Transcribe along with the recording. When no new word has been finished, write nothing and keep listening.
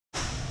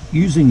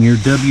Using your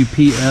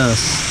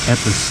WPS at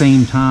the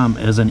same time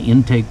as an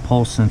intake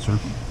pulse sensor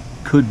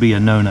could be a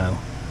no-no.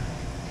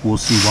 We'll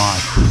see why.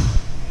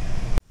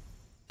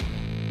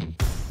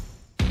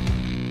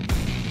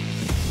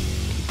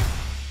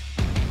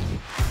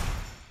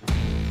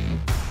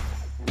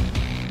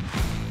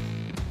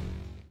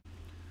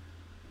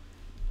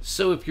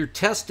 So if your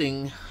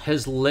testing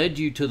has led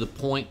you to the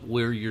point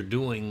where you're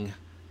doing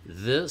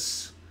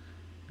this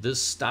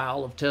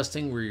style of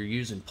testing where you're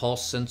using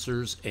pulse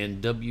sensors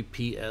and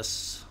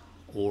WPS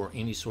or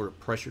any sort of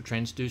pressure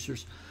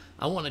transducers,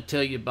 I want to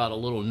tell you about a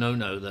little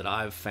no-no that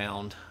I've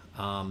found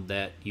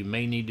that you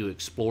may need to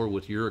explore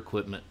with your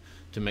equipment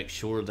to make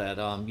sure that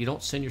you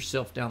don't send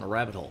yourself down a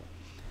rabbit hole.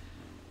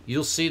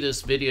 You'll see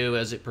this video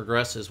as it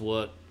progresses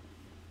what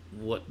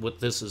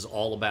this is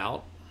all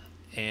about,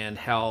 and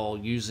how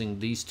using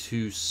these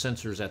two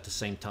sensors at the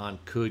same time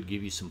could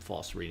give you some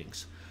false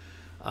readings.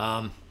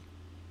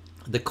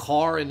 The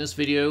car in this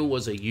video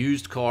was a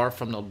used car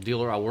from the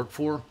dealer I work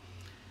for.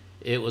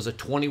 It was a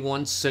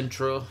 21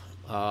 Sentra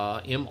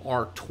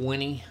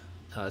MR20.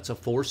 It's a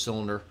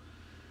 4-cylinder.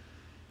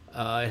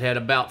 It had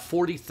about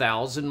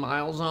 40,000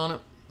 miles on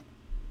it.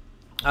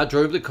 I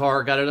drove the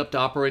car, got it up to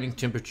operating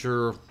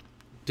temperature,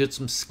 did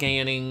some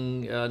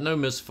scanning, no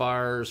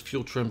misfires,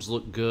 fuel trims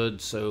looked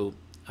good, so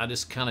I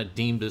just kind of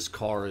deemed this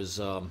car as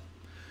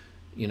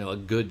you know, a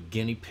good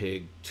guinea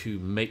pig to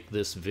make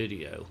this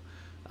video.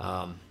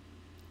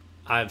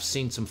 I've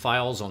seen some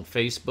files on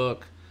Facebook,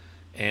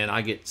 and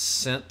I get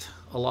sent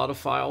a lot of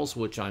files,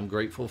 which I'm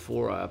grateful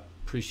for. I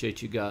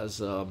appreciate you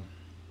guys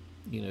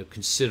you know,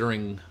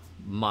 considering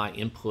my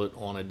input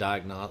on a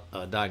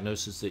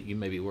diagnosis that you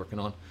may be working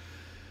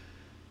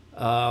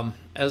on.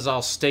 As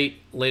I'll state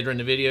later in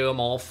the video,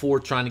 I'm all for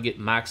trying to get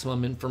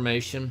maximum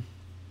information,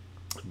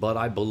 but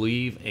I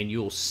believe, and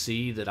you'll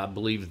see that I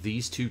believe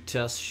these two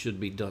tests should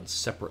be done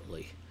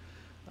separately.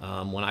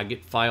 When I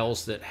get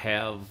files that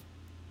have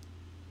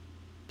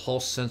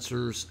pulse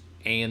sensors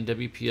and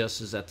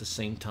WPSs at the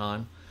same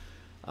time,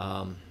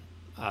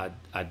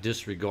 I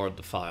disregard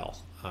the file.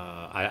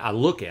 I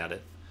look at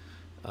it,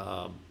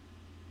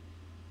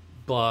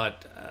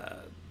 but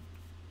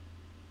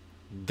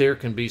there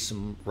can be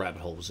some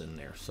rabbit holes in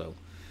there. So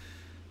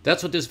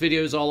that's what this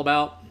video is all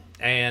about.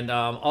 And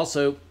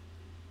also,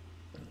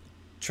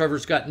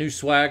 Trevor's got new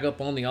swag up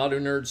on the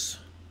Autonerdz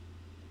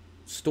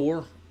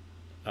store.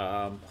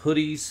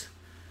 Hoodies.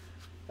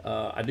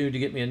 I need to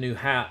get me a new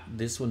hat.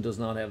 This one does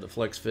not have the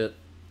flex fit.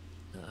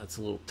 It's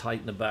a little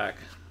tight in the back.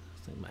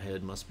 I think my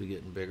head must be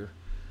getting bigger.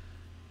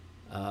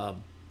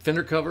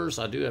 Fender covers.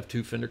 I do have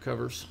 2 fender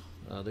covers.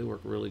 They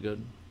work really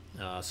good.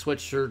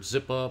 Sweatshirts,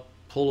 zip up,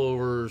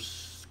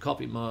 pullovers,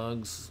 coffee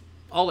mugs.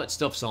 All that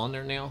stuff's on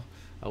there now.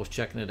 I was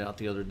checking it out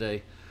the other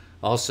day.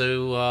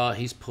 Also,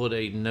 he's put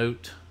a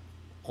note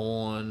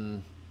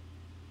on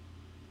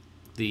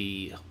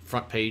the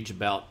front page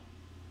about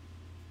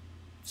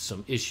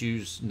some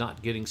issues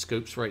not getting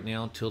scopes right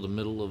now until the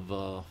middle of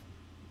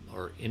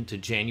or into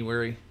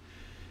January,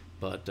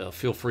 but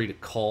feel free to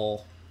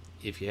call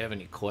if you have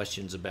any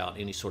questions about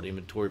any sort of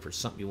inventory for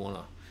something you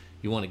want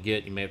to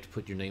get. You may have to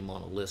put your name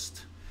on a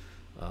list.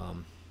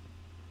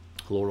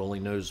 Lord only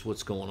knows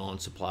what's going on,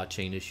 supply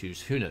chain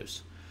issues, who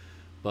knows.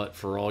 But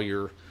for all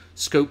your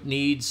scope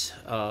needs,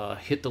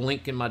 hit the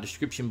link in my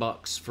description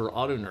box for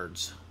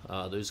Autonerdz.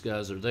 Those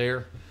guys are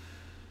there.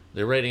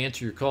 They're ready to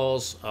answer your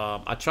calls.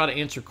 I try to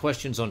answer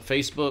questions on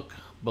Facebook,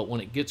 but when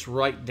it gets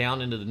right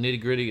down into the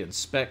nitty-gritty and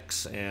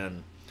specs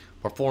and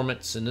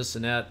performance and this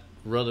and that,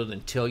 rather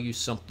than tell you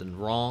something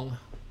wrong,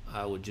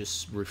 I would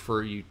just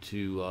refer you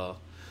to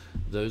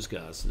those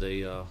guys. They,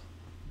 you know,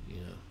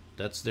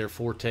 that's their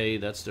forte,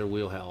 that's their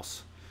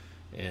wheelhouse.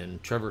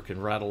 And Trevor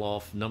can rattle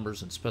off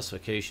numbers and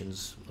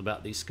specifications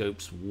about these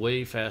scopes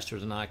way faster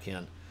than I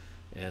can,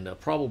 and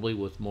probably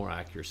with more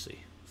accuracy.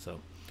 So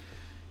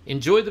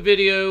enjoy the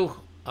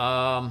video.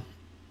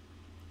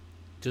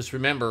 Just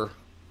remember,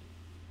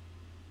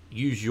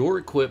 use your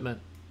equipment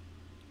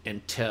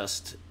and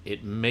test.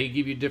 It may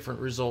give you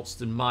different results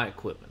than my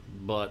equipment,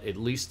 but at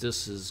least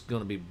this is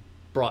going to be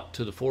brought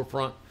to the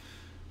forefront,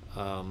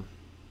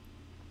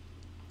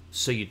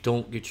 so you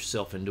don't get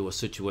yourself into a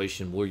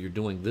situation where you're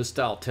doing this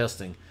style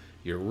testing.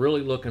 You're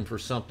really looking for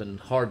something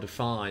hard to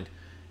find,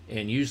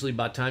 and usually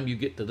by the time you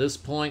get to this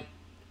point,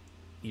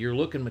 you're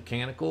looking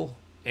mechanical,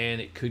 and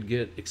it could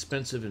get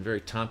expensive and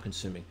very time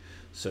consuming.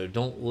 So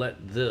don't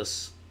let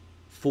this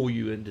fool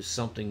you into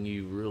something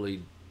you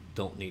really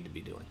don't need to be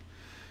doing.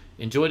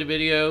 Enjoy the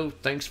video.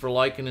 Thanks for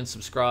liking and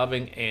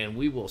subscribing, and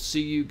we will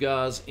see you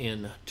guys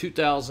in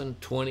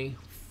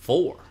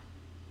 2024.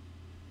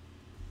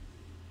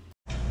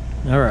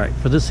 All right,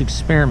 for this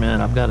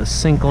experiment, I've got a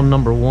sink on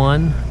number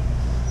 1.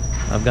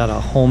 I've got a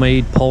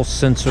homemade pulse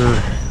sensor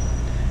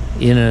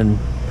in a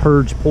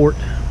purge port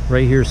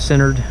right here,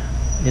 centered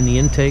in the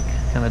intake,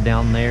 kind of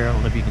down there. I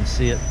don't know if you can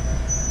see it.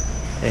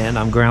 And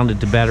I'm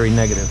grounded to battery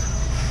negative.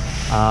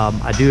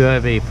 I do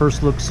have a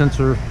first look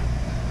sensor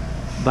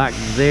back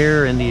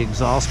there in the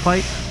exhaust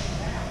pipe.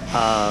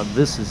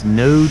 This is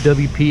no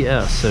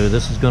WPS, so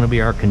this is going to be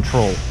our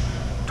control.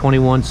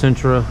 21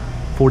 Sentra,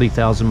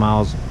 40,000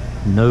 miles,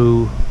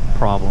 no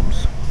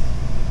problems.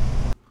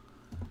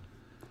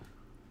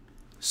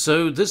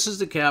 So this is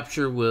the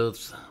capture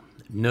with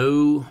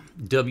no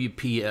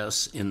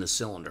WPS in the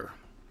cylinder.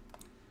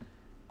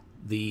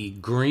 The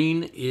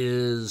green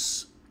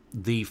is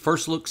the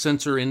first look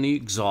sensor in the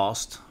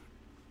exhaust.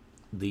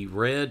 The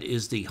red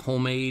is the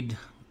homemade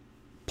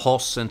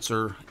pulse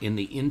sensor in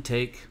the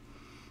intake.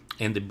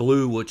 And the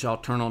blue, which I'll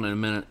turn on in a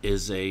minute,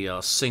 is a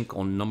sync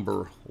on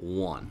number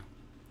 1.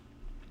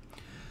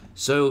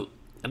 So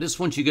I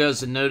just want you guys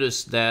to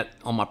notice that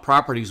on my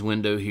properties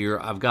window here,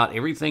 I've got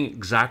everything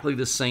exactly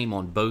the same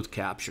on both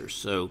captures.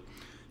 So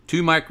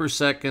 2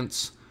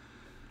 microseconds.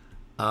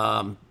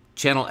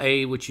 Channel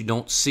A, which you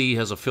don't see,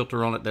 has a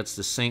filter on it. That's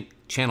the sync.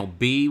 Channel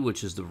B,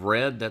 which is the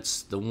red,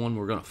 that's the one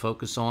we're going to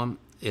focus on.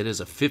 It is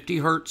a 50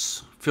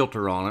 hertz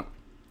filter on it.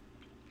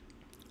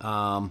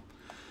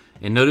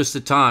 And notice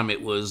the time.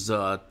 It was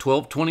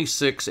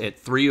 12:26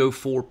 at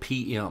 3:04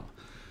 p.m.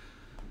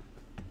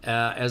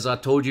 As I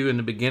told you in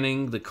the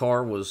beginning, the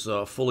car was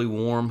fully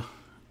warm.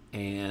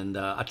 And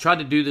I tried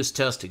to do this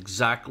test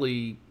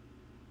exactly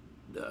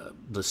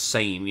the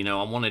same. You know,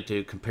 I wanted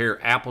to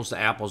compare apples to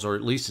apples, or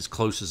at least as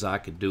close as I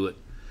could do it,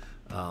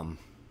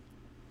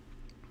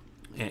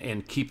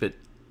 and keep it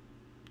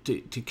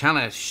to kind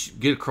of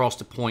get across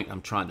the point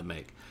I'm trying to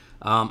make.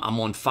 I'm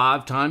on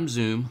 5x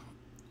zoom,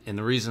 and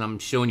the reason I'm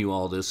showing you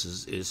all this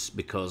is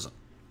because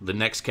the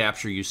next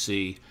capture you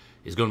see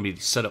is going to be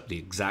set up the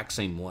exact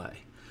same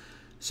way.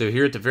 So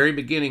here at the very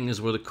beginning is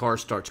where the car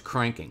starts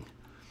cranking.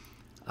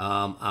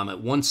 I'm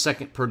at 1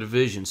 second per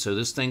division, so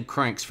this thing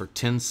cranks for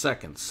 10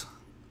 seconds.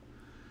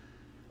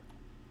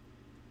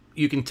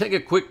 You can take a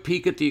quick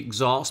peek at the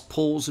exhaust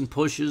pulls and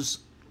pushes.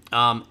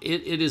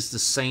 It is the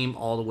same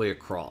all the way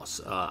across.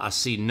 I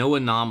see no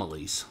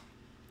anomalies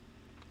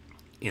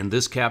in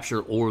this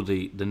capture or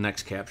the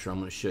next capture I'm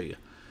going to show you.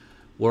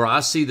 Where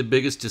I see the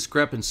biggest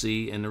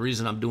discrepancy, and the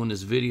reason I'm doing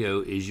this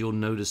video, is you'll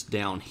notice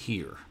down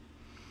here.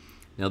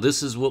 Now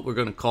this is what we're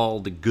going to call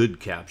the good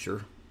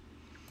capture.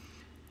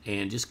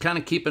 And just kind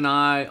of keep an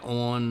eye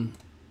on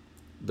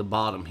the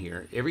bottom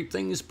here.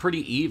 Everything is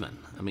pretty even.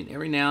 I mean,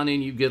 every now and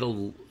then you get a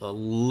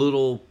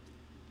little,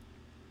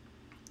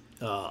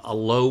 a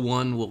low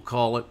one, we'll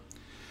call it.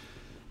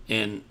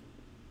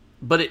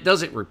 But it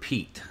doesn't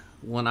repeat.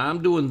 When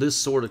I'm doing this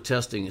sort of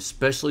testing,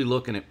 especially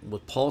looking at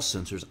with pulse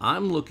sensors,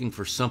 I'm looking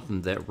for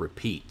something that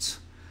repeats.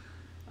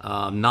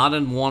 Not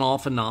a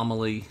one-off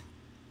anomaly.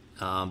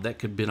 That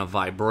could have been a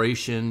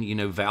vibration. You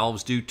know,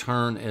 valves do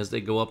turn as they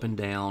go up and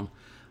down.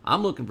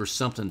 I'm looking for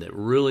something that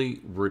really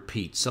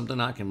repeats,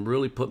 something I can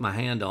really put my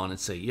hand on and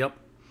say, yep,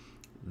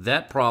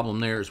 that problem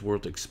there is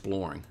worth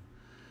exploring.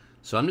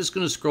 So I'm just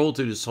going to scroll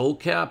through this whole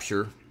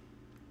capture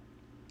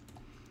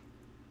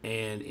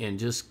and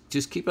just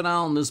keep an eye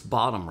on this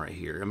bottom right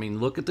here. I mean,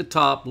 look at the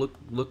top,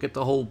 look at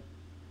the whole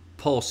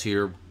pulse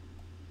here.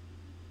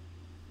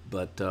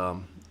 But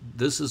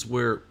this is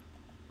where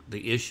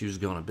the issue is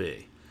going to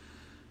be.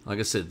 Like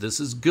I said, this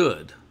is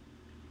good.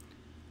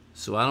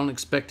 So I don't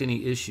expect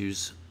any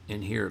issues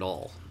in here at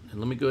all.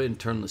 And let me go ahead and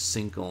turn the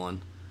sync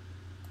on.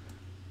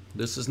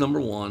 This is number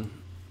 1.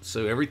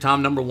 So every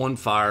time number 1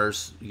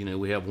 fires, you know,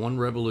 we have 1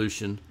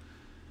 revolution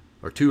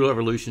or 2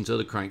 revolutions of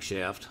the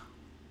crankshaft.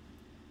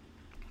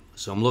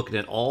 So I'm looking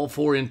at all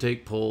 4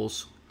 intake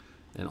pulls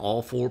and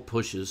all 4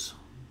 pushes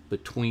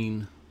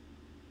between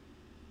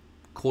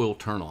coil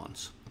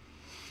turn-ons.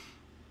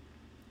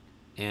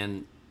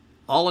 And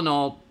all in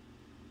all,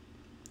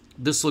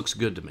 this looks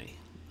good to me.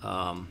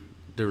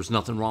 There's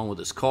nothing wrong with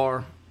this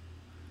car.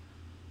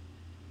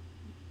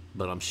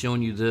 But I'm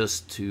showing you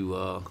this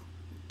to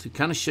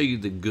kind of show you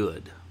the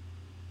good.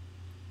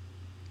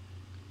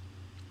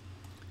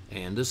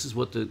 And this is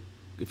what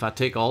if I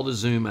take all the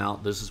zoom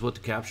out, this is what the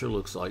capture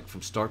looks like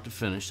from start to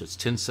finish. It's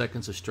 10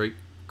 seconds of straight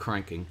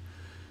cranking.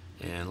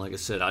 And like I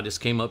said, I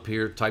just came up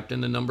here, typed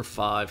in the number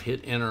 5,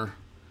 hit enter,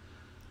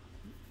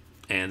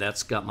 and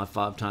that's got my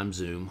 5x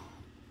zoom.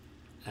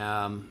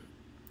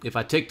 If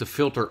I take the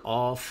filter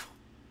off,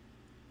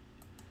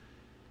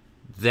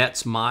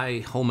 that's my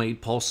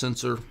homemade pulse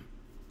sensor.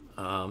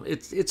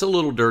 It's a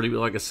little dirty, but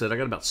like I said, I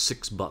got about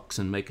 $6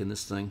 in making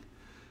this thing,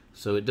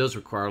 so it does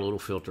require a little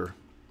filter.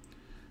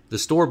 The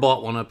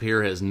store-bought one up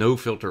here has no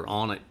filter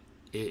on it.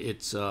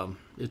 It's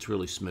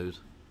really smooth.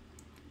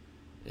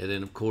 And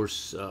then of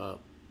course,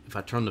 if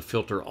I turn the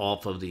filter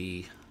off of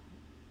the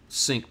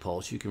sync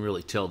pulse, you can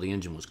really tell the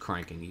engine was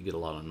cranking. You get a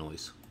lot of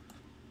noise.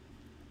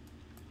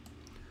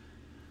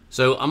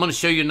 So I'm going to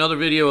show you another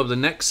video of the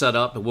next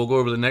setup, and we'll go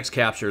over the next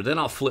capture. Then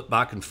I'll flip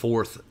back and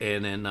forth,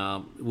 and then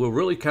we'll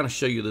really kind of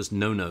show you this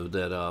no-no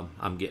that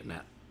I'm getting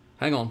at.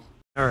 Hang on.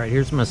 All right,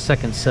 here's my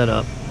second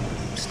setup.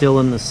 Still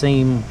in the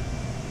same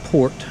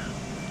port,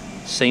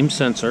 same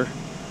sensor.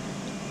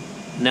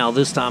 Now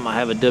this time I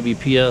have a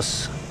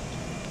WPS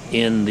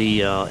in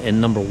the in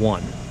number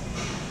 1,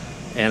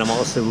 and I'm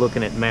also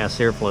looking at mass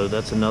airflow.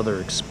 That's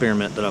another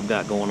experiment that I've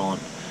got going on.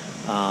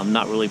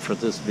 Not really for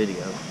this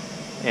video.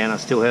 And I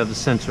still have the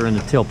sensor in the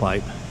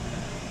tailpipe,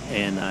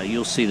 and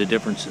you'll see the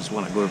differences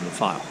when I go over the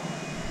file.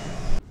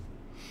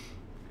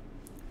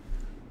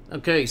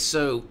 Okay,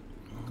 so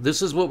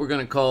this is what we're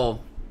going to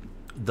call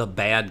the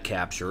bad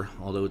capture,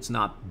 although it's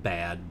not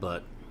bad,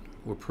 but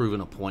we're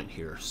proving a point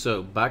here.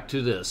 So back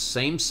to this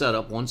same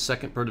setup, 1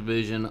 second per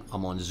division.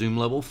 I'm on zoom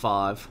level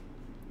 5,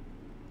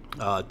 2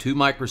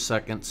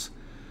 microseconds.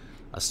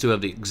 I still have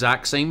the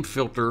exact same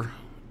filter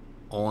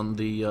on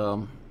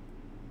the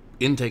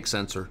intake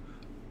sensor,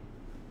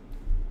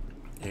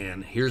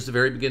 and here's the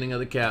very beginning of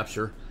the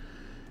capture,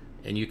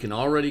 and you can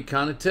already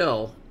kind of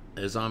tell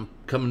as I'm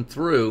coming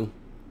through.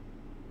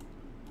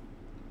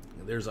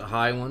 There's a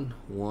high one,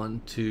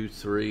 1, 2,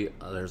 3.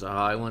 There's a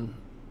high one.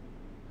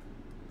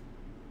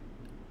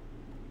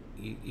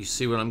 You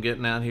see what I'm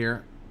getting at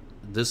here?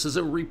 This is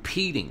a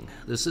repeating.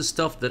 This is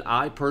stuff that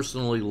I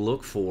personally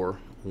look for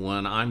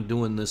when I'm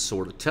doing this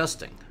sort of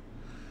testing.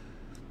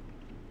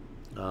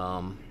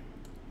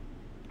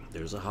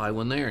 There's a high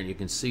one there, and you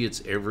can see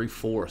it's every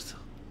fourth.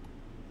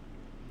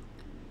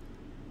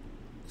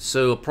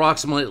 So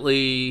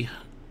approximately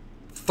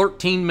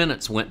 13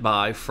 minutes went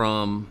by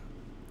from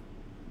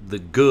the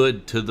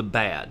good to the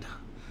bad.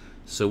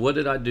 So what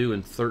did I do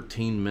in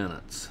 13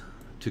 minutes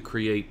to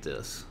create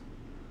this?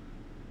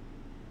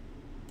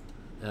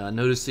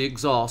 Notice the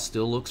exhaust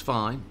still looks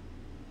fine.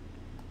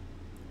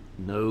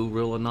 No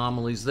real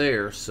anomalies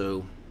there,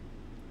 so,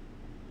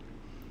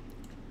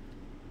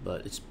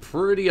 but it's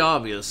pretty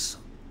obvious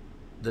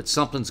that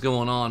something's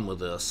going on with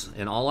this.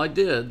 And all I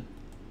did,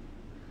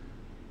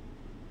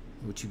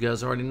 which you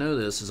guys already know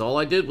this, is all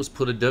I did was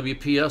put a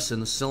WPS in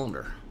the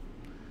cylinder.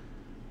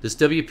 This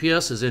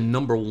WPS is in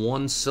number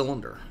 1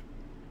 cylinder,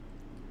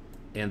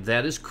 and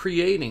that is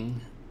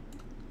creating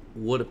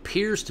what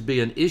appears to be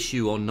an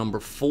issue on number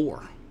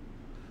 4.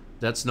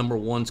 That's number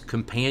 1's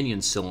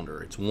companion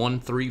cylinder. It's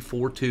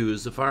 1342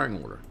 is the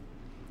firing order.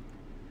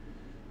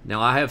 Now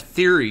I have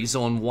theories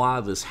on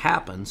why this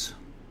happens,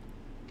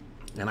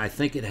 and I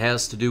think it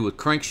has to do with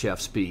crankshaft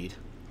speed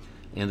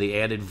and the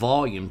added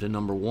volume to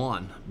number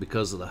 1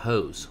 because of the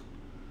hose.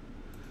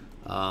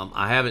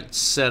 I haven't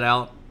set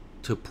out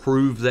to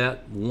prove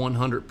that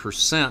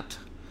 100%,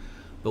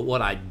 but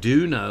what I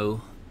do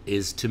know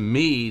is, to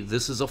me,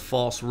 this is a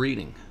false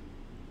reading.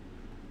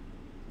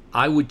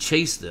 I would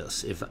chase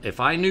this. If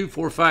I knew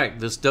for a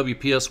fact this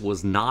WPS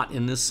was not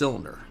in this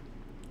cylinder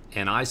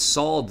and I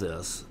saw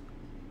this,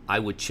 I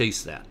would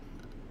chase that.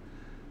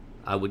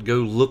 I would go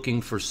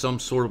looking for some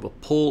sort of a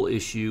pull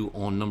issue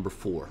on number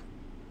 4.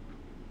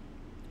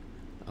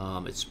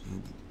 It's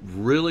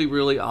really,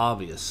 really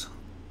obvious.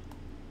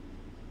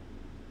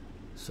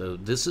 So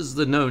this is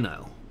the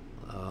no-no.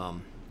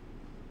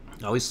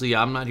 Obviously,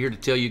 I'm not here to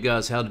tell you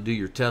guys how to do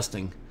your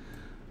testing.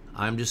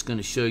 I'm just going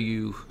to show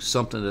you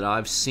something that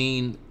I've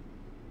seen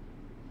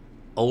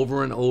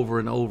over and over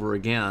and over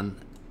again,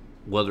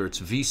 whether it's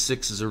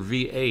V6s or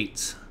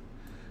V8s.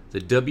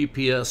 The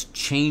WPS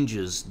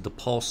changes the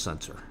pulse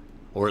sensor,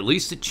 or at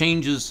least it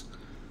changes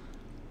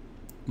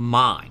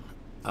mine.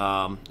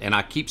 And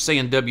I keep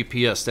saying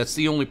WPS. That's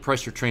the only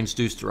pressure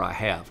transducer I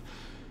have.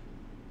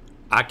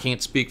 I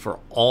can't speak for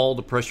all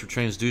the pressure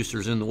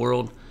transducers in the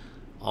world.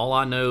 All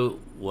I know,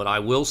 what I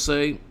will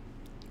say,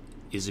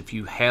 is if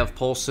you have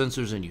pulse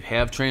sensors and you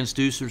have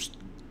transducers,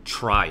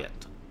 try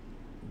it.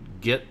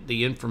 Get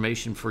the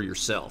information for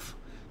yourself.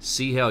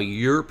 See how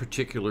your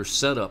particular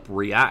setup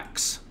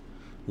reacts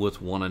with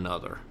one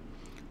another.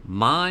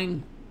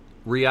 Mine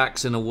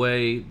reacts in a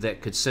way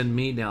that could send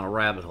me down a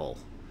rabbit hole.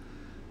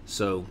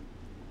 So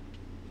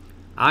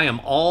I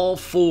am all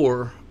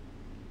for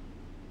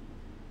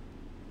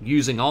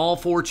using all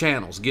 4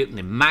 channels, getting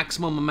the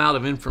maximum amount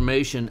of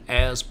information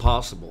as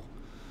possible.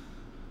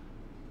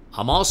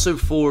 I'm also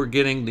for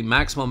getting the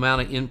maximum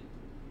amount of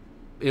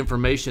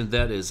information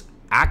that is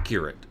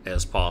accurate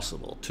as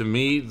possible. To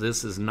me,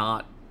 this is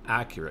not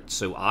accurate.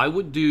 So I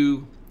would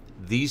do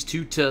these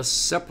 2 tests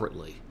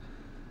separately.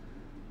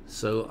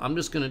 So I'm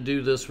just going to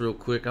do this real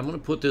quick. I'm going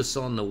to put this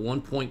on the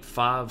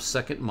 1.5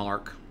 second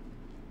mark.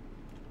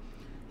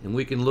 And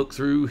we can look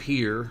through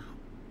here,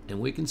 and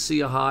we can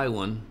see a high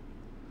one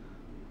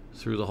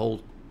through the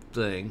whole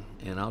thing.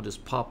 And I'll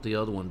just pop the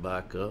other one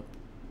back up.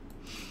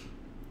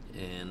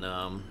 And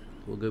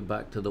we'll go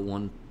back to the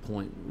 1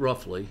 point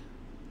roughly.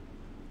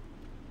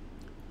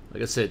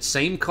 Like I said,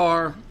 same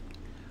car,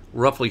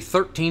 roughly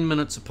 13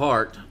 minutes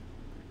apart.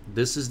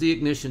 This is the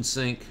ignition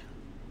sync.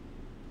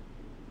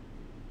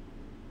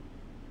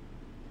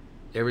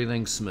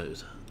 Everything's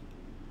smooth.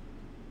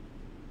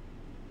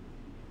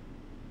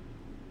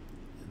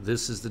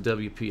 This is the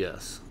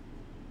WPS.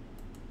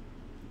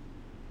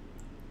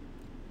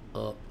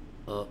 Up,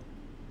 up,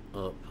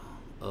 up,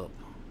 up.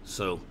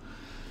 So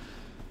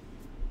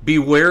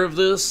beware of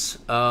this.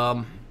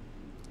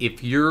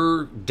 If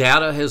your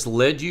data has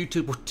led you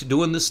to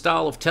doing this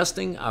style of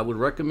testing, I would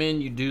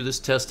recommend you do this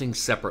testing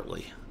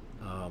separately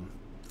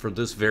for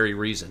this very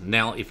reason.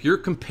 Now, if you're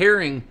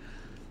comparing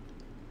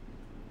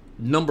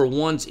number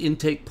 1's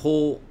intake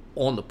pull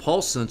on the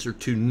pulse sensor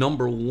to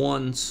number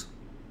 1's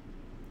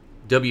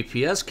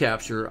WPS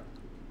capture,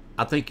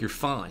 I think you're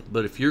fine.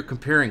 But if you're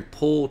comparing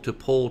pull to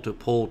pull to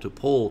pull to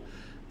pull,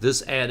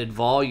 this added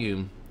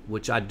volume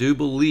which I do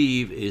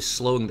believe is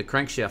slowing the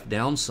crankshaft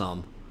down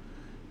some,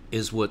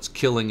 is what's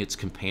killing its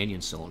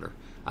companion cylinder.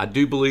 I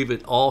do believe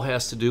it all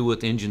has to do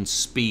with engine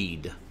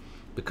speed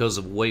because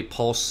of the way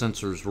pulse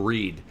sensors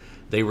read.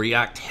 They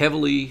react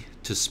heavily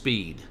to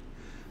speed,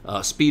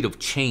 speed of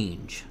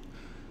change.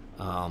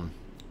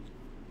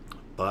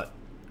 But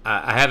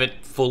I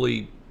haven't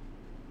fully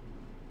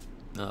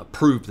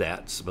proved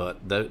that,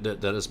 but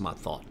that is my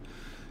thought.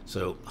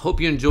 So hope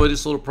you enjoy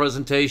this little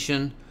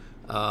presentation.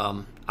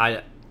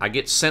 I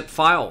get sent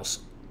files,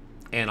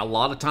 and a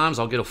lot of times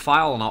I'll get a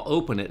file and I'll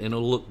open it and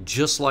it'll look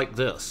just like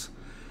this,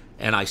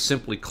 and I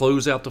simply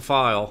close out the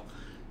file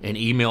and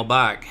email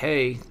back,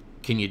 hey,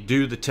 can you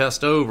do the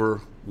test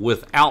over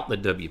without the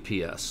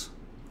WPS,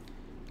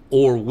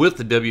 or with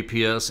the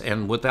WPS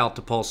and without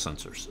the pulse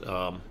sensors,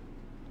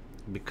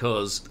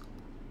 because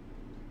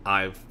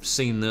I've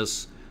seen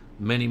this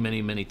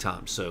many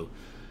times. So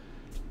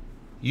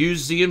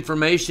use the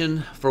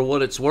information for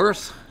what it's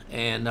worth,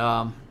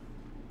 and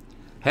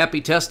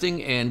happy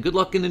testing and good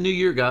luck in the new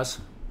year, guys.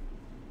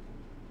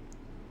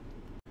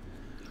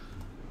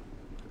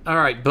 All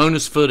right,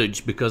 bonus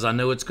footage, because I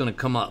know it's going to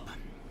come up.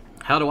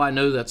 How do I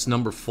know that's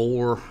number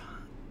 4?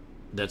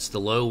 That's the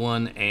low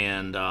one,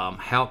 and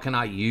how can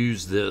I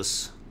use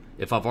this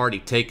if I've already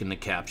taken the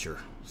capture?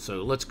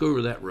 So let's go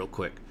over that real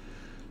quick.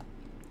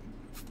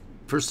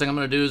 First thing I'm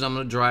going to do is I'm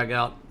going to drag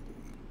out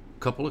a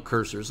couple of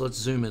cursors. Let's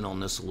zoom in on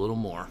this a little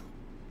more.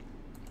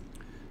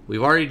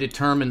 We've already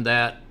determined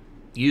that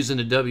using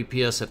the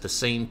WPS at the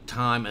same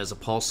time as a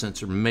pulse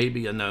sensor may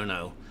be a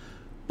no-no.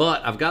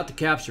 But I've got the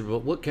capture, but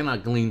what can I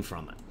glean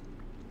from it?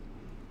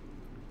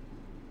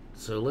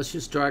 So let's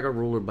just drag our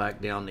ruler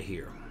back down to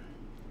here.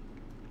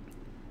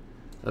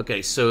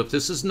 Okay, so if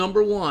this is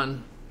number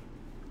 1,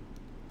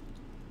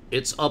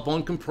 it's up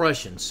on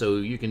compression, so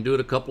you can do it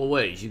a couple of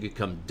ways. You could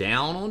come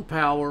down on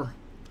power,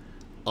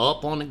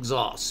 up on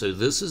exhaust. So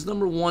this is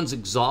number 1's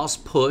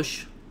exhaust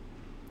push.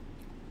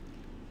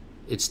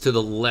 It's to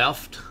the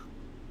left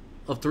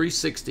of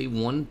 360,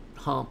 one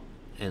hump,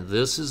 and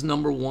this is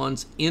number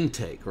 1's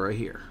intake right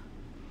here.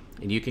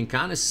 And you can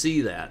kind of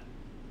see that.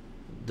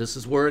 This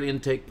is where an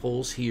intake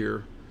pulls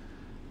here,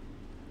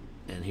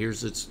 and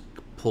here's its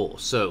pull.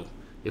 So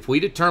if we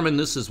determine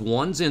this is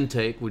 1's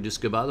intake, we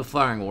just go by the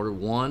firing order: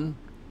 1,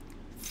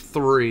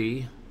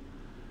 3,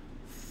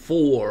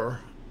 4,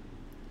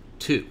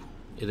 2,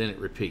 and then it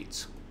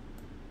repeats.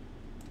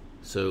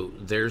 So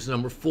there's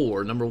number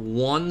 4. Number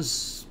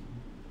 1's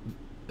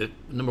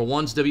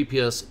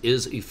WPS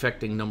is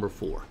affecting number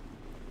 4.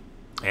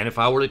 And if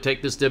I were to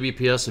take this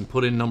WPS and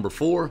put in number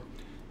 4,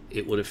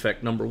 it would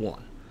affect number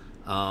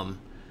 1.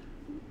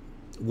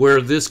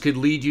 Where this could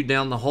lead you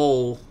down the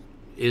hole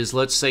is,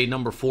 let's say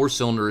number 4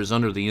 cylinder is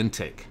under the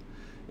intake,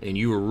 and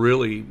you were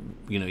really,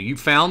 you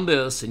found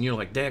this and you're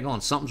like,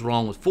 daggone, something's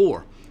wrong with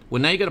 4.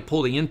 Well, now you got to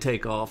pull the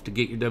intake off to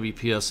get your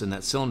WPS in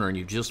that cylinder, and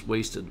you've just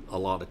wasted a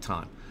lot of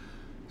time.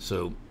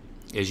 So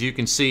as you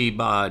can see,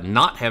 by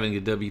not having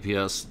the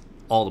WPS,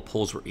 all the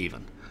pulls were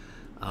even.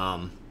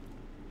 I'll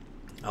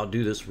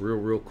do this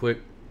real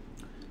quick.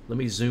 Let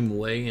me zoom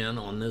way in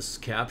on this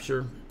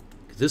capture.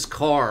 This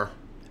car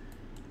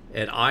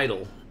at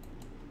idle,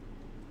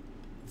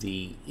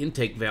 the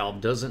intake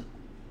valve doesn't,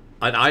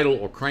 at idle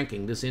or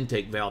cranking, this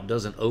intake valve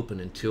doesn't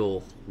open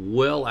until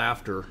well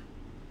after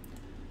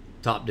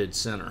top dead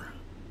center.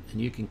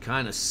 And you can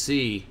kind of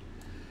see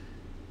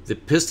the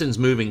pistons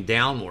moving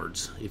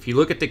downwards. If you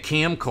look at the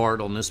cam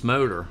card on this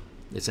motor,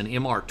 it's an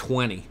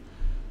MR20.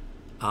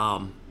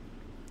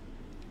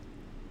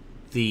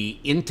 The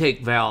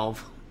intake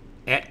valve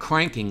at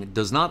cranking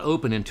does not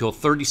open until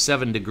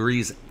 37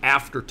 degrees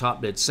after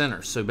top dead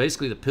center. So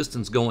basically the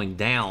piston's going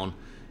down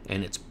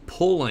and it's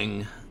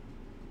pulling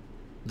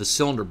the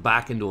cylinder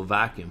back into a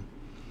vacuum,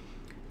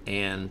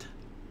 and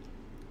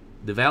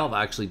the valve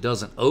actually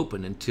doesn't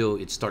open until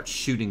it starts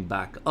shooting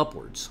back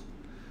upwards.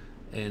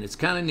 And it's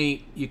kind of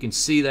neat. You can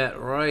see that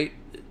right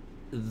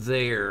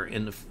there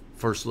in the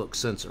first look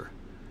sensor.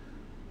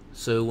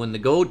 So when the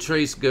gold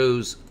trace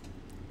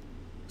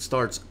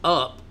starts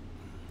up,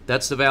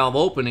 that's the valve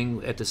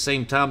opening. At the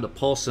same time, the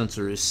pulse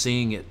sensor is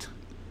seeing it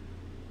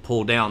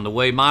pull down. The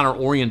way mine are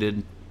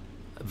oriented,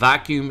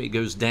 vacuum, it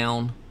goes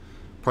down,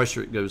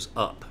 pressure, it goes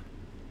up.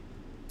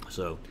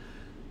 So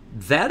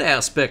that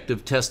aspect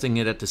of testing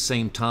it at the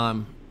same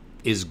time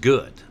is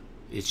good.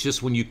 It's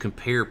just when you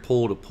compare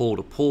pull to pull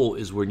to pull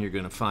is when you're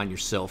going to find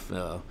yourself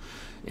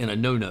in a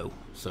no-no.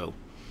 So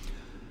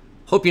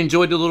hope you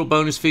enjoyed the little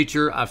bonus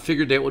feature. I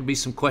figured there would be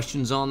some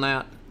questions on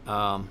that.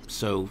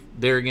 So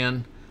there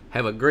again,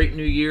 have a great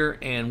new year,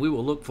 and we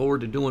will look forward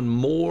to doing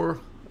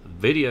more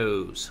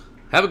videos.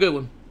 Have a good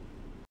one.